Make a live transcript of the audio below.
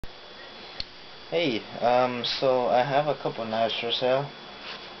Hey, so I have a couple knives for sale,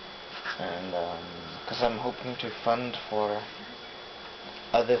 and because I'm hoping to fund for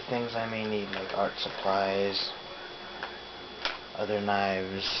other things I may need, like art supplies, other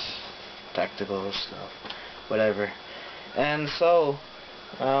knives, tactical stuff, whatever. And so,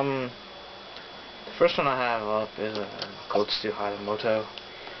 the first one I have up is a Cold Steel Hatamoto.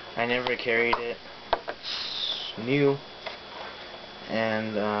 I never carried it. It's new,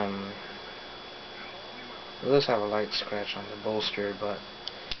 and it does have a light scratch on the bolster, but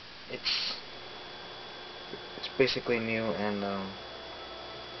it's basically new, and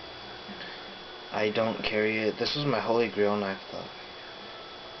I don't carry it. This was my holy grail knife though,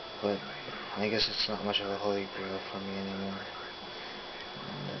 but I guess it's not much of a holy grail for me anymore.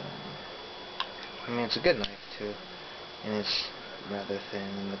 And, I mean, it's a good knife too, and it's rather thin,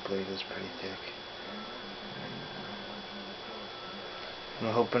 and the blade is pretty thick.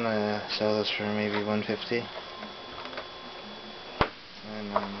 I'm hoping to sell this for maybe $150.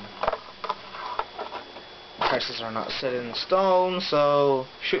 And prices are not set in stone, so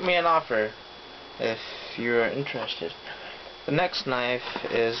shoot me an offer if you're interested. The next knife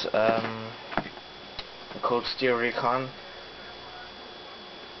is a Cold Steel Recon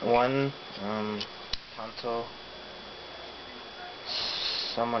 1, Tonto,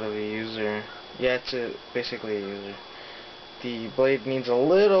 somewhat of a user. Yeah, it's basically a user. The blade needs a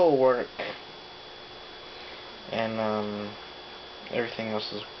little work, and everything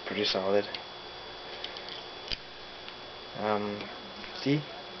else is pretty solid. $50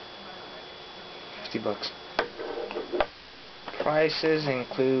 bucks. Prices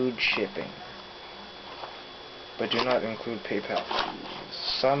include shipping, but do not include PayPal fees.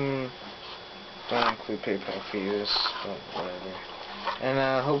 Some don't include PayPal fees, but whatever.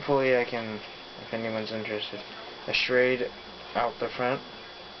 And hopefully I can, if anyone's interested, a straight out the front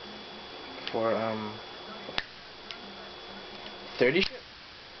for 30 ship.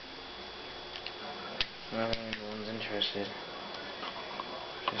 If anyone's interested,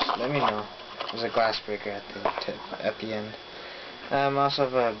 just let me know. There's a glass breaker at the tip, at the end. I also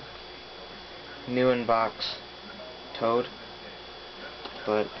have a new in box Toad,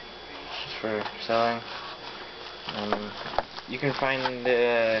 but it's for selling. You can find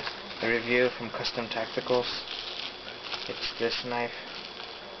the review from Custom Tacticals. It's this knife.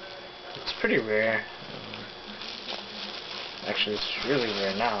 It's pretty rare. Actually, it's really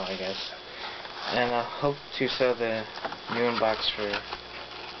rare now, I guess. And I hope to sell the new in box for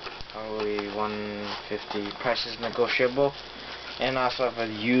probably $150. Price is negotiable. And I also have a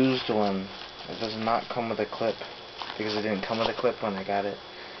used one. It does not come with a clip, because it didn't come with a clip when I got it,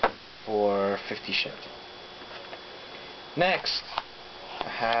 for $50 shipped. Next, I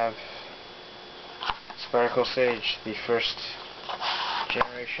have Spiracle Sage, the first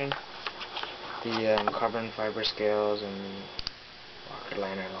generation. The carbon fiber scales and the rocker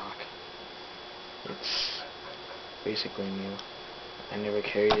liner lock. It's basically new. I never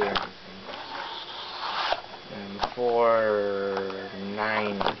carried it or anything. For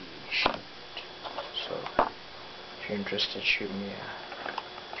 $90 shipped. So if you're interested, shoot me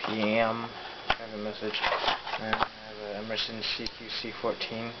a PM, have a message. And I have an Emerson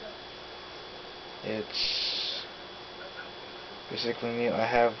CQC14. It's basically new. I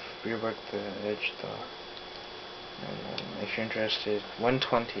have reworked the edge though. And if you're interested,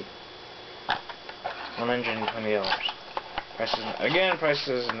 $120.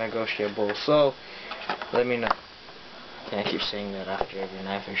 Prices are negotiable, so let me know. And I keep saying that after every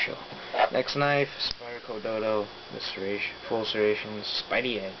knife I show. Next knife, Spiracle Dodo, full serration,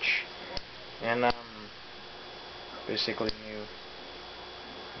 Spidey Edge. And basically new,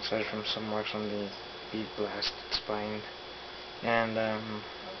 aside from some marks on the bead blast spine. And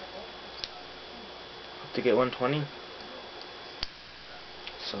hope to get 120.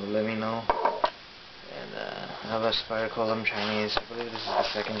 So let me know. And I have a Spiracle, I'm Chinese. I believe this is the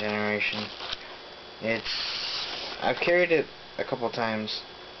second generation. I've carried it a couple times.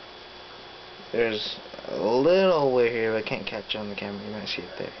 There's a little wear here, but I can't catch it on the camera. You might see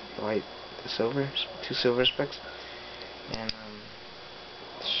it there. The white, the silver, two silver specks. And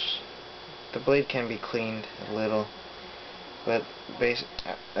the blade can be cleaned a little, but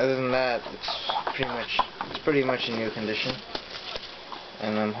other than that, it's pretty much in new condition.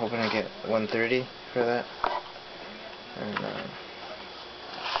 And I'm hoping to get 130 for that. And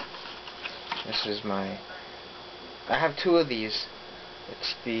this is I have two of these.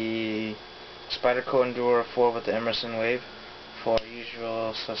 It's the Spyderco Endura 4 with the Emerson Wave for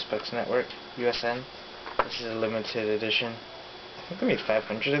Usual Suspects Network, USN. This is a limited edition. I think they made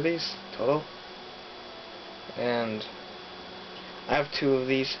 500 of these total. And I have two of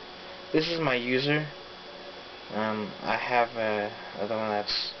these. this is my user. I have another one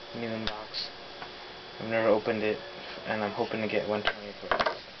that's new in box. I've never opened it, and I'm hoping to get 120 for it.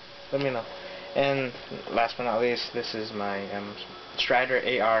 Let me know. And last but not least, this is my Strider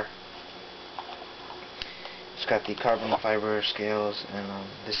AR. It's got the carbon fiber scales, and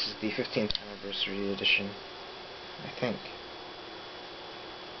this is the 15th anniversary edition, I think.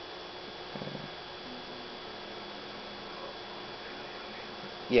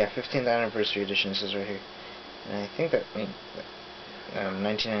 Yeah, 15th anniversary edition says right here. And I think that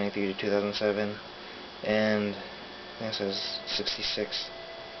 1993 to 2007, and I think it says 66.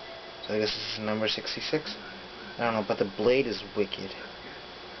 So I guess this is number 66. I don't know, but the blade is wicked.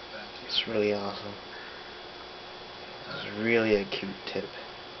 It's really awesome. It's really a cute tip.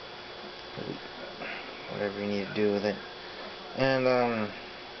 Whatever you need to do with it. And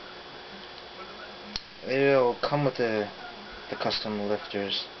it'll come with the custom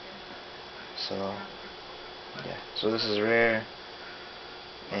lifters. So yeah. So this is rare,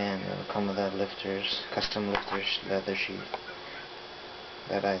 and it'll come with that custom lifters leather sheath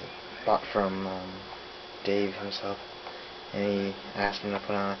that I bought from Dave himself. And he asked me to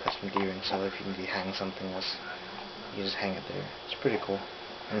put on a custom D-ring, so if you need to hang something else, you just hang it there. It's pretty cool.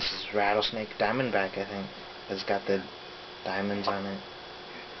 And this is rattlesnake diamondback, I think. It's got the diamonds on it.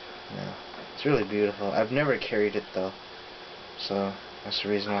 Yeah, it's really beautiful. I've never carried it though, so that's the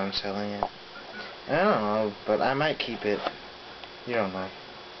reason why I'm selling it. I don't know, but I might keep it. You don't know.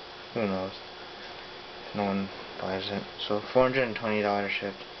 Who knows? No one buys it. So $420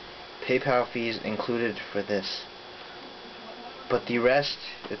 shipped. PayPal fees included for this. But the rest,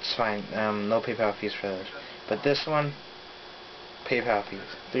 it's fine. No PayPal fees for this. But this one, PayPal fees,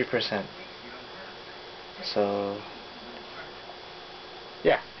 3%. So,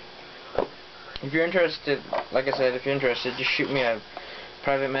 yeah. If you're interested, like I said, if you're interested, just shoot me a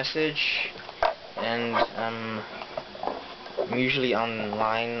private message. And I'm usually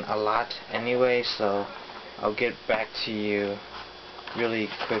online a lot anyway, so I'll get back to you really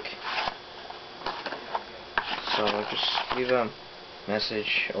quick. So just leave a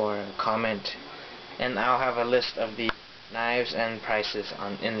message or a comment, and I'll have a list of the knives and prices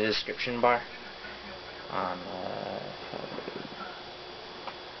in the description bar.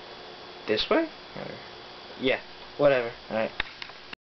 This way? Yeah, whatever. Alright.